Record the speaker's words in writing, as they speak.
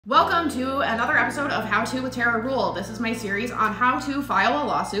Welcome to another episode of How To with Tara Rule. This is my series on how to file a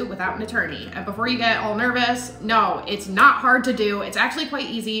lawsuit without an attorney. And before you get all nervous, no, it's not hard to do. It's actually quite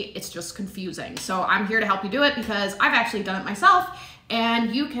easy. It's just confusing. So I'm here to help you do it because I've actually done it myself,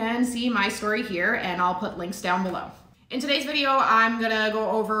 and you can see my story here, and I'll put links down below. In today's video, I'm gonna go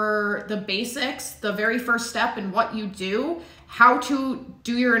over the basics, the very first step in what you do, how to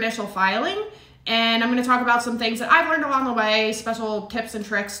do your initial filing, and I'm going to talk about some things that I've learned along the way, special tips and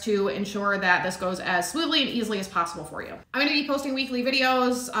tricks to ensure that this goes as smoothly and easily as possible for you. I'm going to be posting weekly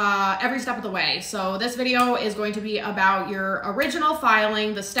videos every step of the way. So this video is going to be about your original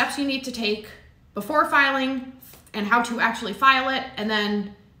filing, the steps you need to take before filing, and how to actually file it. And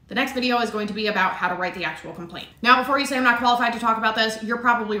then the next video is going to be about how to write the actual complaint. Now, before you say I'm not qualified to talk about this, you're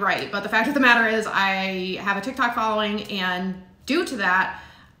probably right. But the fact of the matter is I have a TikTok following, and due to that,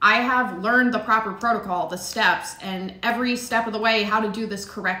 I have learned the proper protocol, the steps, and every step of the way how to do this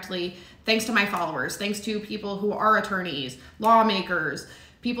correctly, thanks to my followers, thanks to people who are attorneys, lawmakers,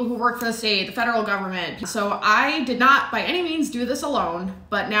 people who work for the state, the federal government. So I did not by any means do this alone,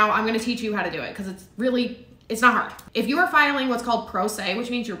 but now I'm gonna teach you how to do it because it's not hard. If you are filing what's called pro se, which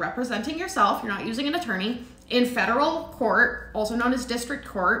means you're representing yourself, you're not using an attorney, in federal court, also known as district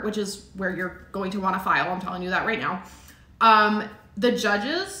court, which is where you're going to wanna file, I'm telling you that right now, the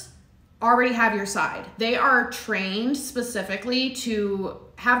judges already have your side. They are trained specifically to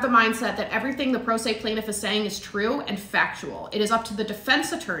have the mindset that everything the pro se plaintiff is saying is true and factual. It is up to the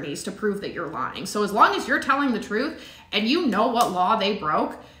defense attorneys to prove that you're lying. So as long as you're telling the truth and you know what law they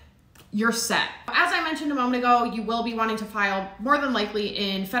broke, you're set. As I mentioned a moment ago, you will be wanting to file more than likely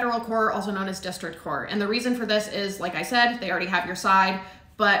in federal court, also known as district court. And the reason for this is, like I said, they already have your side,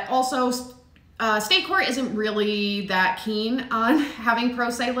 but also state court isn't really that keen on having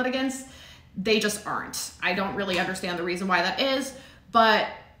pro se litigants. They just aren't. I don't really understand the reason why that is, but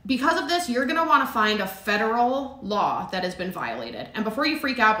because of this, you're gonna wanna find a federal law that has been violated. And before you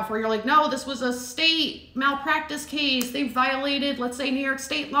freak out, before you're like, no, this was a state malpractice case, they violated, let's say, New York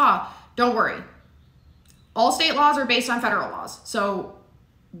state law, don't worry. All state laws are based on federal laws. So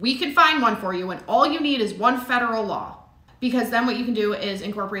we can find one for you, and all you need is one federal law. Because then what you can do is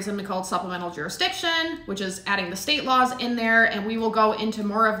incorporate something called supplemental jurisdiction, which is adding the state laws in there. And we will go into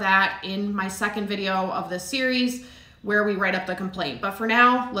more of that in my second video of this series where we write up the complaint. But for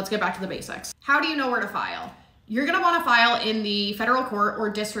now, let's get back to the basics. How do you know where to file? You're gonna wanna file in the federal court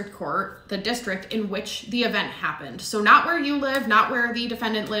or district court, the district in which the event happened. So not where you live, not where the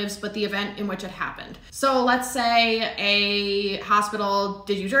defendant lives, but the event in which it happened. So let's say a hospital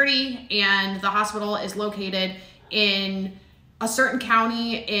did you dirty and the hospital is located in a certain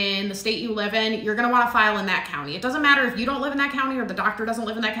county in the state you live in. You're gonna wanna file in that county. It doesn't matter if you don't live in that county or the doctor doesn't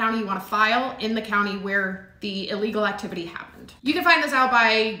live in that county, you wanna file in the county where the illegal activity happened. You can find this out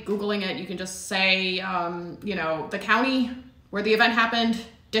by Googling it. You can just say, you know, the county where the event happened,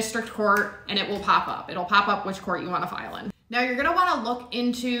 district court, and it will pop up. It'll pop up which court you wanna file in. Now you're gonna wanna look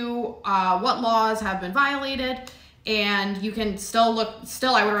into what laws have been violated, and you can still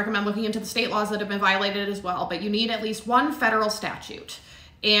I would recommend looking into the state laws that have been violated as well, but you need at least one federal statute.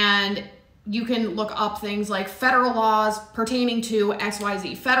 And you can look up things like federal laws pertaining to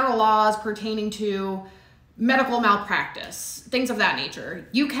XYZ, federal laws pertaining to medical malpractice, things of that nature.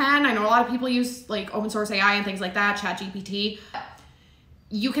 You can, I know a lot of people use like open source AI and things like that, ChatGPT.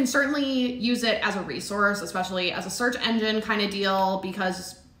 You can certainly use it as a resource, especially as a search engine kind of deal,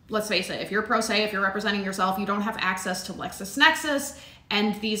 because let's face it, if you're pro se, if you're representing yourself, you don't have access to LexisNexis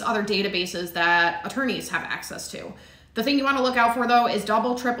and these other databases that attorneys have access to. The thing you want to look out for though is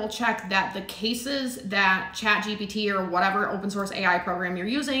double, triple check that the cases that ChatGPT or whatever open source AI program you're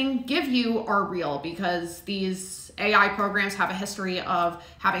using give you are real, because these AI programs have a history of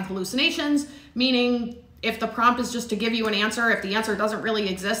having hallucinations, meaning if the prompt is just to give you an answer, if the answer doesn't really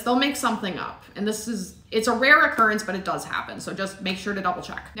exist, they'll make something up. And it's a rare occurrence, but it does happen. So just make sure to double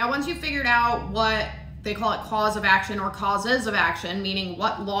check. Now, once you've figured out what they call it cause of action or causes of action, meaning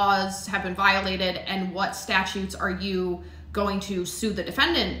what laws have been violated and what statutes are you going to sue the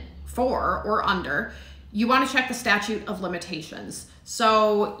defendant for or under, you want to check the statute of limitations.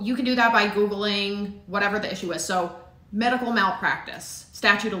 So you can do that by Googling whatever the issue is. So medical malpractice,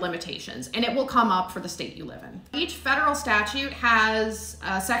 statute of limitations, and it will come up for the state you live in. Each federal statute has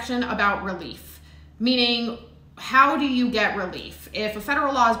a section about relief, meaning how do you get relief? If a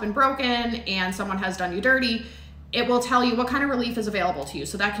federal law has been broken and someone has done you dirty, it will tell you what kind of relief is available to you.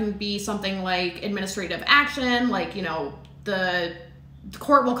 So that can be something like administrative action, like, you know, the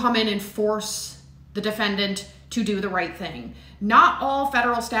court will come in and force the defendant to do the right thing. Not all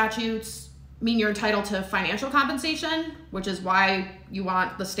federal statutes mean you're entitled to financial compensation, which is why you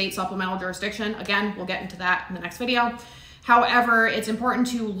want the state supplemental jurisdiction. Again, we'll get into that in the next video. However, it's important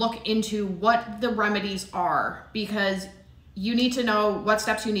to look into what the remedies are, because you need to know what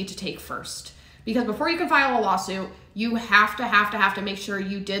steps you need to take first. Because before you can file a lawsuit, you have to make sure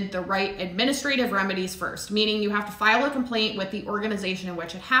you did the right administrative remedies first, meaning you have to file a complaint with the organization in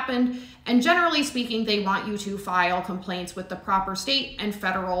which it happened. And generally speaking, they want you to file complaints with the proper state and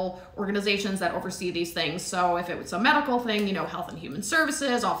federal organizations that oversee these things. So if it was a medical thing, you know, Health and Human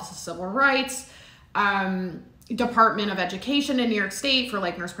Services, Office of Civil Rights, Department of Education in New York State for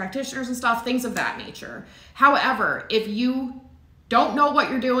like nurse practitioners and stuff, things of that nature. However, if you don't know what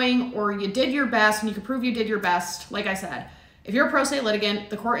you're doing, or you did your best and you can prove you did your best, like I said, if you're a pro se litigant,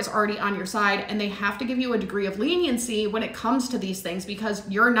 the court is already on your side, and they have to give you a degree of leniency when it comes to these things, because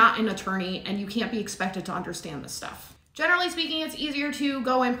you're not an attorney and you can't be expected to understand this stuff. Generally speaking, it's easier to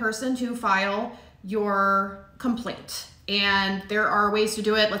go in person to file your complaint. And there are ways to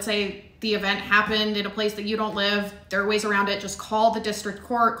do it. Let's say the event happened in a place that you don't live. There are ways around it. Just call the district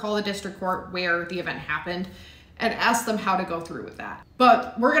court where the event happened, and ask them how to go through with that.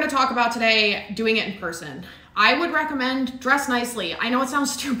 But we're gonna talk about today doing it in person. I would recommend dress nicely. I know it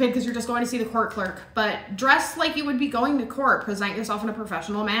sounds stupid because you're just going to see the court clerk, but dress like you would be going to court. Present yourself in a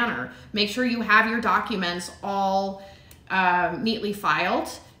professional manner. Make sure you have your documents all neatly filed.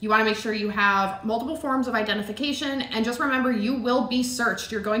 You wanna make sure you have multiple forms of identification, and just remember, you will be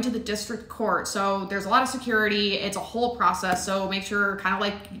searched. You're going to the district court, so there's a lot of security. It's a whole process, so make sure, kind of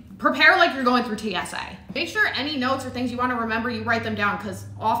like, prepare like you're going through TSA. Make sure any notes or things you wanna remember, you write them down, because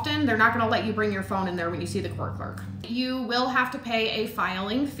often they're not gonna let you bring your phone in there when you see the court clerk. You will have to pay a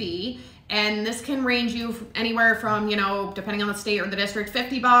filing fee, and this can range you anywhere from, you know, depending on the state or the district,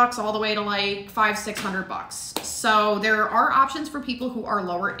 $50 all the way to like $500-600. So there are options for people who are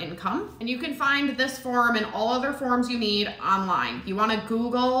lower income, and you can find this form and all other forms you need online. You want to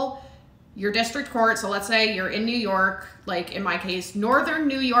Google your district court. So let's say you're in New York, like in my case, Northern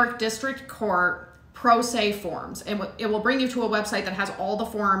New York District Court pro se forms, and it will bring you to a website that has all the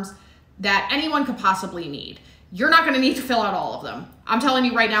forms that anyone could possibly need. You're not going to need to fill out all of them. I'm telling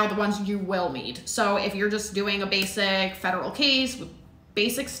you right now, the ones you will need. So if you're just doing a basic federal case with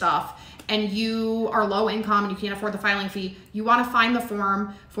basic stuff, and you are low income and you can't afford the filing fee, you want to find the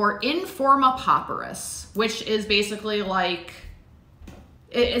form for Informa Pauperis, which is basically like,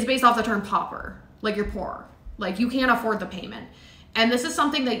 it's based off the term pauper, like you're poor, like you can't afford the payment. And this is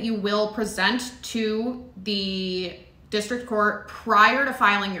something that you will present to the district court prior to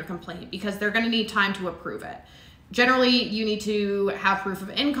filing your complaint, because they're going to need time to approve it. Generally, you need to have proof of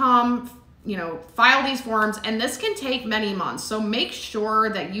income, you know, file these forms, and this can take many months. So make sure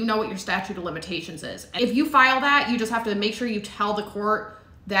that you know what your statute of limitations is. If you file that, you just have to make sure you tell the court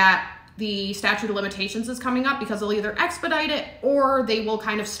that the statute of limitations is coming up, because they'll either expedite it or they will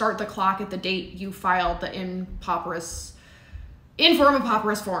kind of start the clock at the date you filed the Informa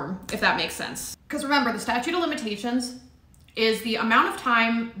Pauperis form, if that makes sense. Because remember, the statute of limitations is the amount of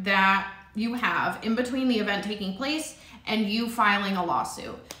time that you have in between the event taking place and you filing a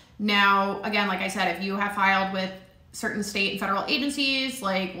lawsuit. Now, again, like I said, if you have filed with certain state and federal agencies,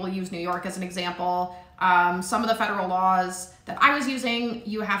 like we'll use New York as an example, some of the federal laws that I was using,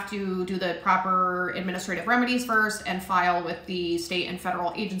 you have to do the proper administrative remedies first and file with the state and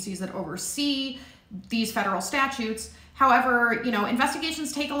federal agencies that oversee these federal statutes. However, you know,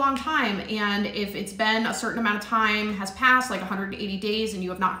 investigations take a long time, and if it's been a certain amount of time has passed, like 180 days, and you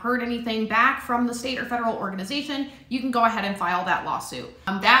have not heard anything back from the state or federal organization, you can go ahead and file that lawsuit.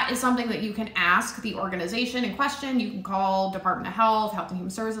 That is something that you can ask the organization in question. You can call Department of Health, Health and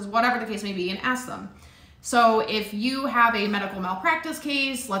Human Services, whatever the case may be, and ask them. So if you have a medical malpractice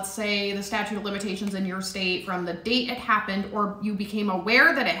case, let's say the statute of limitations in your state from the date it happened, or you became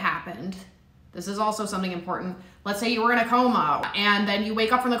aware that it happened, this is also something important. Let's say you were in a coma and then you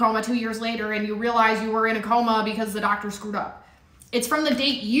wake up from the coma 2 years later and you realize you were in a coma because the doctor screwed up. It's from the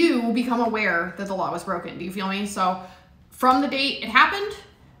date you become aware that the law was broken. Do you feel me? So from the date it happened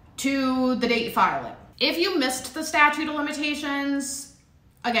to the date you file it. If you missed the statute of limitations,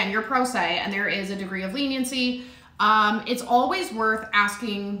 again, you're pro se and there is a degree of leniency. It's always worth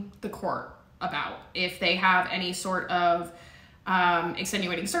asking the court about if they have any sort of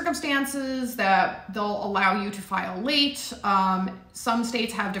extenuating circumstances that they'll allow you to file late. Some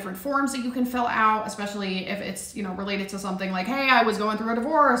states have different forms that you can fill out, especially if it's, you know, related to something like, hey, I was going through a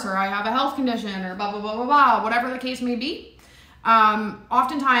divorce, or I have a health condition, or blah, blah, blah, blah, blah, whatever the case may be.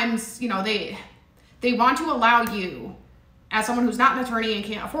 Oftentimes, you know, they want to allow you, as someone who's not an attorney and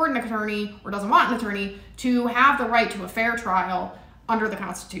can't afford an attorney or doesn't want an attorney, to have the right to a fair trial under the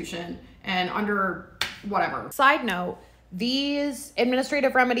Constitution. and under whatever. Side note, these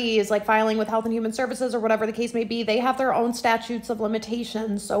administrative remedies, like filing with Health and Human Services or whatever the case may be, they have their own statutes of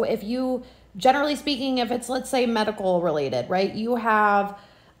limitations. So if you, generally speaking, if it's, let's say, medical related, right, you have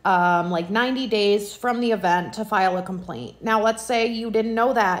like 90 days from the event to file a complaint. Now, let's say you didn't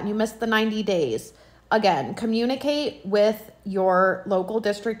know that and you missed the 90 days. Again, communicate with your local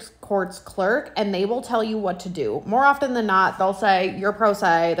district court's clerk and they will tell you what to do. More often than not, they'll say, you're pro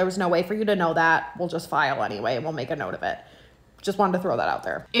se, there was no way for you to know that. We'll just file anyway and we'll make a note of it. Just wanted to throw that out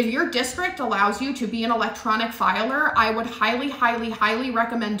there. If your district allows you to be an electronic filer, I would highly, highly, highly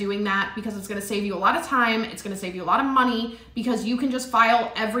recommend doing that because it's gonna save you a lot of time, it's gonna save you a lot of money because you can just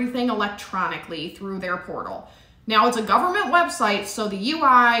file everything electronically through their portal. Now, it's a government website, so the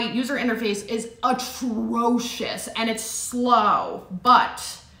UI, user interface, is atrocious and it's slow,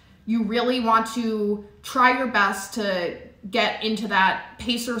 but you really want to try your best to get into that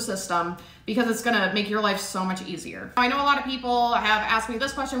PACER system because it's gonna make your life so much easier. I know a lot of people have asked me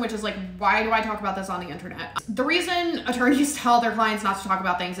this question, which is like, why do I talk about this on the internet? The reason attorneys tell their clients not to talk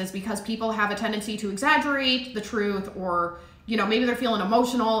about things is because people have a tendency to exaggerate the truth, or, you know, maybe they're feeling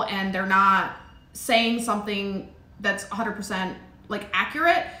emotional and they're not saying something that's 100% like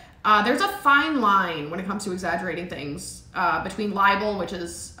accurate. There's a fine line when it comes to exaggerating things between libel, which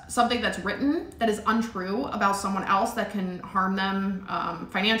is something that's written that is untrue about someone else that can harm them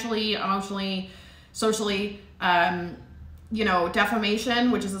financially, emotionally, socially. You know,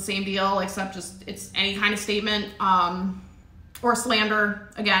 defamation, which is the same deal, except just it's any kind of statement, or slander.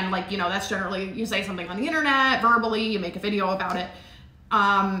 Again, like, you know, that's generally, you say something on the internet, verbally, you make a video about it.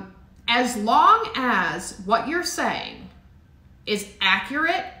 As long as what you're saying is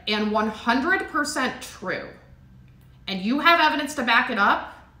accurate and 100% true, and you have evidence to back it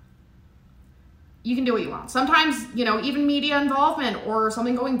up, you can do what you want. Sometimes, you know, even media involvement or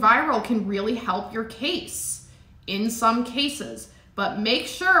something going viral can really help your case in some cases. But make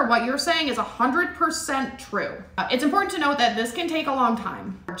sure what you're saying is 100% true. It's important to note that this can take a long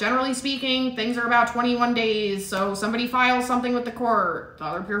time. Generally speaking, things are about 21 days. So somebody files something with the court, the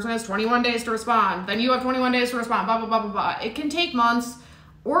other person has 21 days to respond, then you have 21 days to respond, blah, blah, blah, blah, blah. It can take months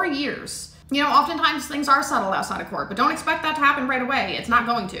or years. You know, oftentimes things are settled outside of court, but don't expect that to happen right away. It's not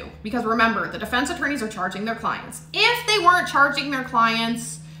going to, because remember, the defense attorneys are charging their clients. If they weren't charging their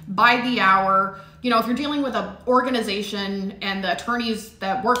clients by the hour, you know, if you're dealing with an organization and the attorneys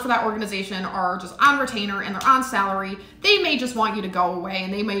that work for that organization are just on retainer and they're on salary, they may just want you to go away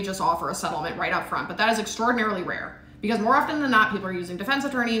and they may just offer a settlement right up front. But that is extraordinarily rare because more often than not, people are using defense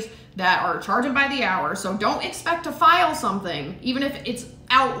attorneys that are charging by the hour. So don't expect to file something, even if it's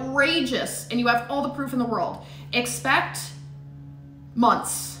outrageous and you have all the proof in the world. Expect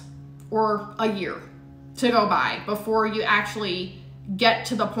months or a year to go by before you actually get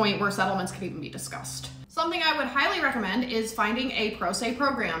to the point where settlements can even be discussed. Something I would highly recommend is finding a pro se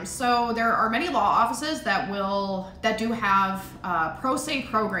program. So there are many law offices that do have pro se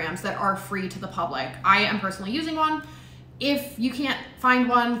programs that are free to the public. I am personally using one. If you can't find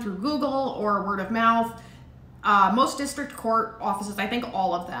one through Google or word of mouth, most district court offices, I think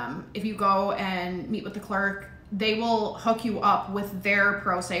all of them, if you go and meet with the clerk, they will hook you up with their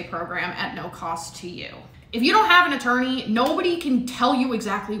pro se program at no cost to you. If you don't have an attorney, nobody can tell you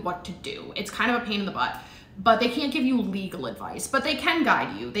exactly what to do. It's kind of a pain in the butt, but they can't give you legal advice, but they can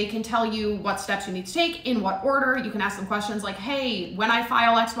guide you. They can tell you what steps you need to take, in what order. You can ask them questions like, hey, when I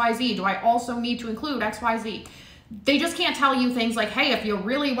file XYZ, do I also need to include XYZ? They just can't tell you things like, hey, if you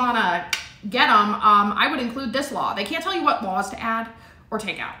really wanna get them, I would include this law. They can't tell you what laws to add or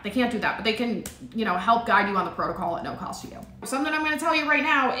take out. They can't do that, but they can, you know, help guide you on the protocol at no cost to you. Something I'm gonna tell you right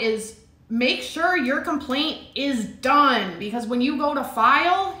now is make sure your complaint is done, because when you go to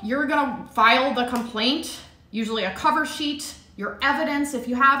file, you're gonna file the complaint, usually a cover sheet, your evidence if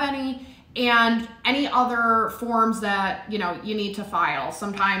you have any, and any other forms that, you know, you need to file.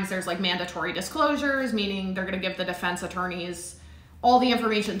 Sometimes there's like mandatory disclosures, meaning they're gonna give the defense attorneys all the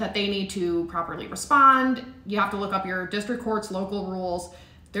information that they need to properly respond. You have to look up your district court's local rules.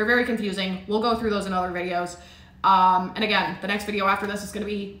 They're very confusing. We'll go through those in other videos. And again, the next video after this is gonna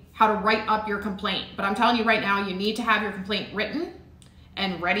be how to write up your complaint. But I'm telling you right now, you need to have your complaint written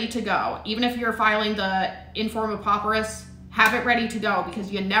and ready to go. Even if you're filing the informa pauperis, have it ready to go,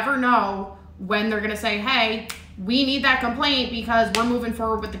 because you never know when they're gonna say, hey, we need that complaint because we're moving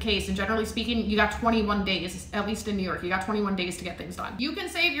forward with the case. And generally speaking, you got 21 days, at least in New York, you got 21 days to get things done. You can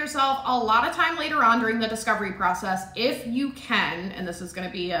save yourself a lot of time later on during the discovery process if you can, and this is gonna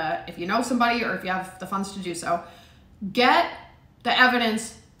be if you know somebody or if you have the funds to do so, get the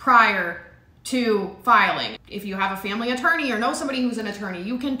evidence prior to filing. If you have a family attorney or know somebody who's an attorney,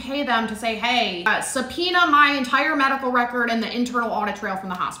 you can pay them to say, hey, subpoena my entire medical record and the internal audit trail from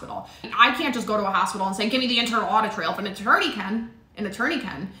the hospital. I can't just go to a hospital and say, give me the internal audit trail, but an attorney can.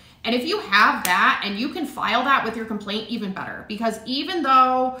 And if you have that and you can file that with your complaint, even better. Because even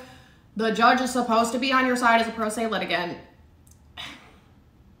though the judge is supposed to be on your side as a pro se litigant,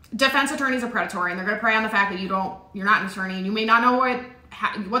 defense attorneys are predatory and they're going to prey on the fact that you're not an attorney and you may not know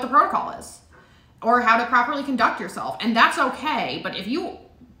what the protocol is or how to properly conduct yourself. And that's okay. But if you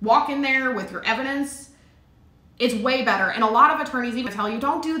walk in there with your evidence, it's way better. And a lot of attorneys even tell you,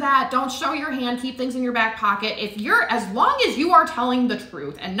 don't do that. Don't show your hand. Keep things in your back pocket. As long as you are telling the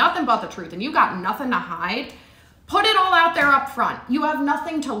truth and nothing but the truth and you got nothing to hide, put it all out there up front. You have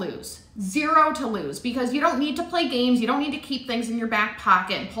nothing to lose. Zero to lose, because you don't need to play games. You don't need to keep things in your back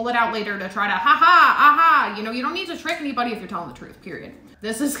pocket and pull it out later to try to aha. You don't need to trick anybody if you're telling the truth, period.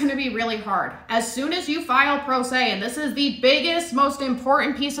 This is going to be really hard. As soon as you file pro se, and this is the biggest, most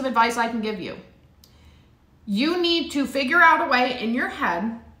important piece of advice I can give you, you need to figure out a way in your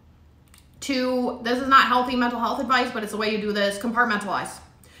head this is not healthy mental health advice, but it's the way you do this, compartmentalize.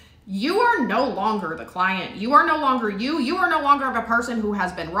 You are no longer the client. You are no longer you. You are no longer the person who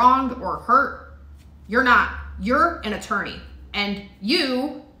has been wronged or hurt. You're not. You're an attorney. And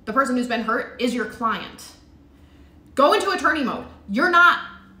you, the person who's been hurt, is your client. Go into attorney mode. You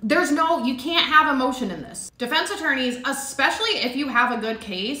can't have emotion in this. Defense attorneys, especially if you have a good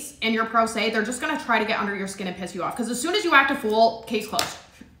case and you're pro se, they're just going to try to get under your skin and piss you off. Because as soon as you act a fool, case closed.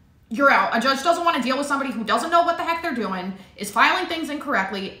 You're out. A judge doesn't want to deal with somebody who doesn't know what the heck they're doing, is filing things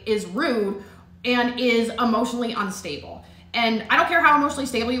incorrectly, is rude, and is emotionally unstable. And I don't care how emotionally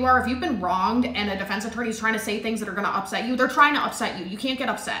stable you are, if you've been wronged and a defense attorney is trying to say things that are going to upset you, they're trying to upset you. You can't get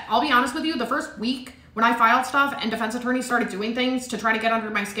upset. I'll be honest with you, the first week when I filed stuff and defense attorneys started doing things to try to get under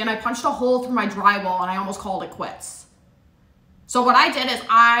my skin, I punched a hole through my drywall and I almost called it quits. So what I did is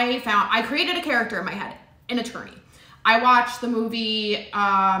I created a character in my head, an attorney. I watched the movie,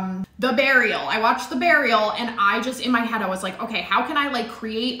 The Burial. I watched The Burial and in my head, I was like, okay, how can I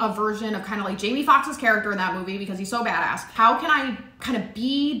create a version of kind of like Jamie Foxx's character in that movie because he's so badass? How can I kind of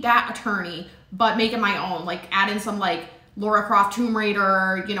be that attorney, but make it my own? Add in some Lara Croft Tomb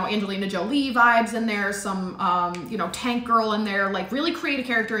Raider, Angelina Jolie vibes in there, some, Tank Girl in there, really create a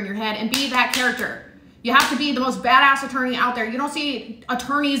character in your head and be that character. You have to be the most badass attorney out there. You don't see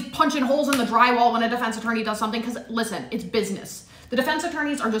attorneys punching holes in the drywall when a defense attorney does something because, listen, it's business. The defense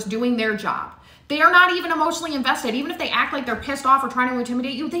attorneys are just doing their job. They are not even emotionally invested. Even if they act like they're pissed off or trying to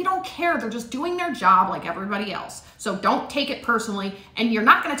intimidate you, they don't care. They're just doing their job like everybody else. So don't take it personally, and you're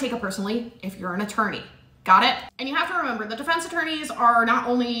not going to take it personally if you're an attorney. Got it? And you have to remember, the defense attorneys are not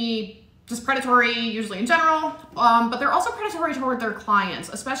only just predatory, usually in general, but they're also predatory toward their clients,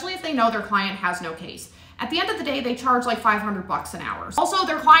 especially if they know their client has no case. At the end of the day, they charge $500 an hour. Also,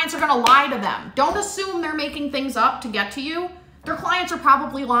 their clients are gonna lie to them. Don't assume they're making things up to get to you. Their clients are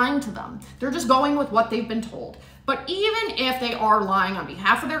probably lying to them. They're just going with what they've been told. But even if they are lying on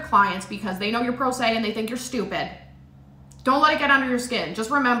behalf of their clients because they know you're pro se and they think you're stupid, don't let it get under your skin. Just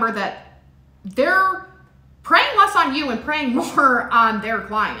remember that they're preying less on you and preying more on their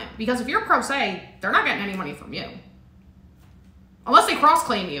client. Because if you're pro se, they're not getting any money from you. Unless they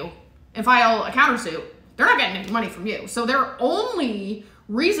cross-claim you and file a countersuit, they're not getting any money from you. So their only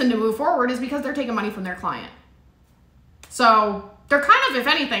reason to move forward is because they're taking money from their client. So they're kind of, if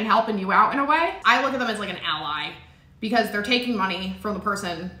anything, helping you out in a way. I look at them as an ally because they're taking money from the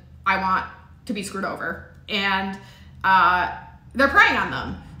person I want to be screwed over. And they're preying on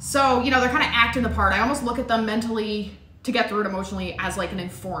them. So, they're kind of acting the part. I almost look at them mentally to get through it emotionally as an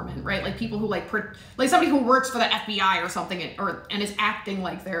informant, right? People who somebody who works for the FBI or something and is acting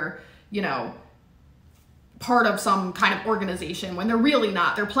like they're, part of some kind of organization when they're really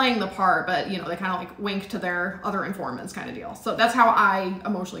not. They're playing the part, but they kind of wink to their other informants kind of deal. So that's how I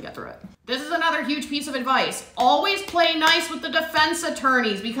emotionally get through it. This is another huge piece of advice. Always play nice with the defense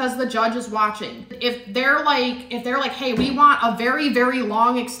attorneys because the judge is watching. If they're like, hey, we want a very, very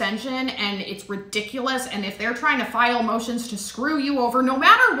long extension and it's ridiculous, and if they're trying to file motions to screw you over, no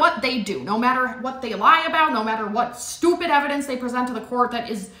matter what they do, no matter what they lie about, no matter what stupid evidence they present to the court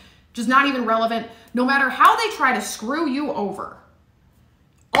that is just not even relevant, no matter how they try to screw you over,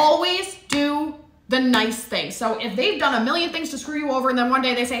 always do the nice thing. So if they've done a million things to screw you over and then one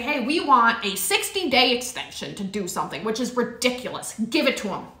day they say, hey, we want a 60-day extension to do something, which is ridiculous, give it to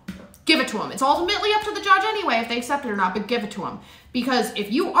them. Give it to them. It's ultimately up to the judge anyway if they accept it or not, but give it to them. Because if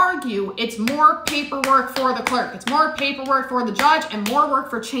you argue, it's more paperwork for the clerk. It's more paperwork for the judge and more work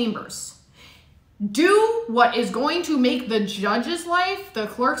for Chambers. Do what is going to make the judge's life, the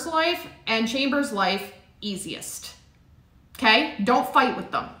clerk's life, and chamber's life easiest. Okay? Don't fight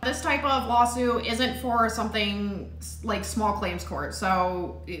with them. This type of lawsuit isn't for something like small claims court.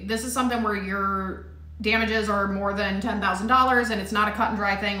 So this is something where your damages are more than $10,000 and it's not a cut and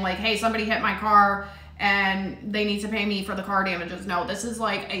dry thing like, hey, somebody hit my car and they need to pay me for the car damages. No, this is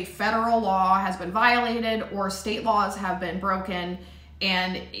like a federal law has been violated or state laws have been broken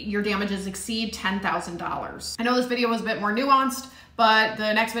and your damages exceed $10,000. I know this video was a bit more nuanced, but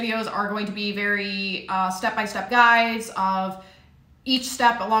the next videos are going to be very step-by-step guides of each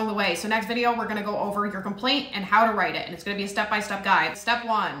step along the way. So next video, we're gonna go over your complaint and how to write it. And it's gonna be a step-by-step guide. Step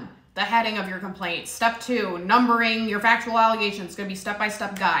 1, the heading of your complaint. Step 2, numbering your factual allegations. It's gonna be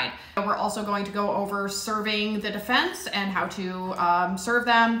step-by-step guide. We're also going to go over serving the defense and how to serve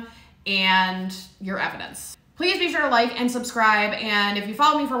them and your evidence. Please be sure to like and subscribe, and if you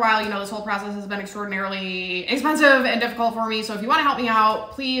follow me for a while, you know this whole process has been extraordinarily expensive and difficult for me, so if you want to help me out,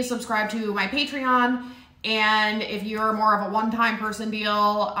 please subscribe to my Patreon, and if you're more of a one-time person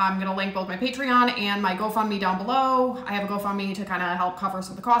deal, I'm going to link both my Patreon and my GoFundMe down below. I have a GoFundMe to kind of help cover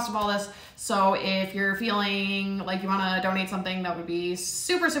some of the cost of all this, so if you're feeling like you want to donate something, that would be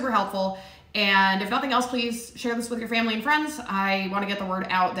super, super helpful. And if nothing else, please share this with your family and friends. I want to get the word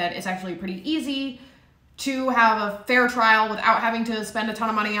out that it's actually pretty easy to have a fair trial without having to spend a ton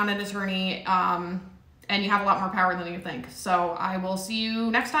of money on an attorney, and you have a lot more power than you think. So I will see you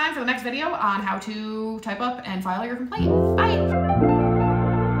next time for the next video on how to type up and file your complaint. Bye!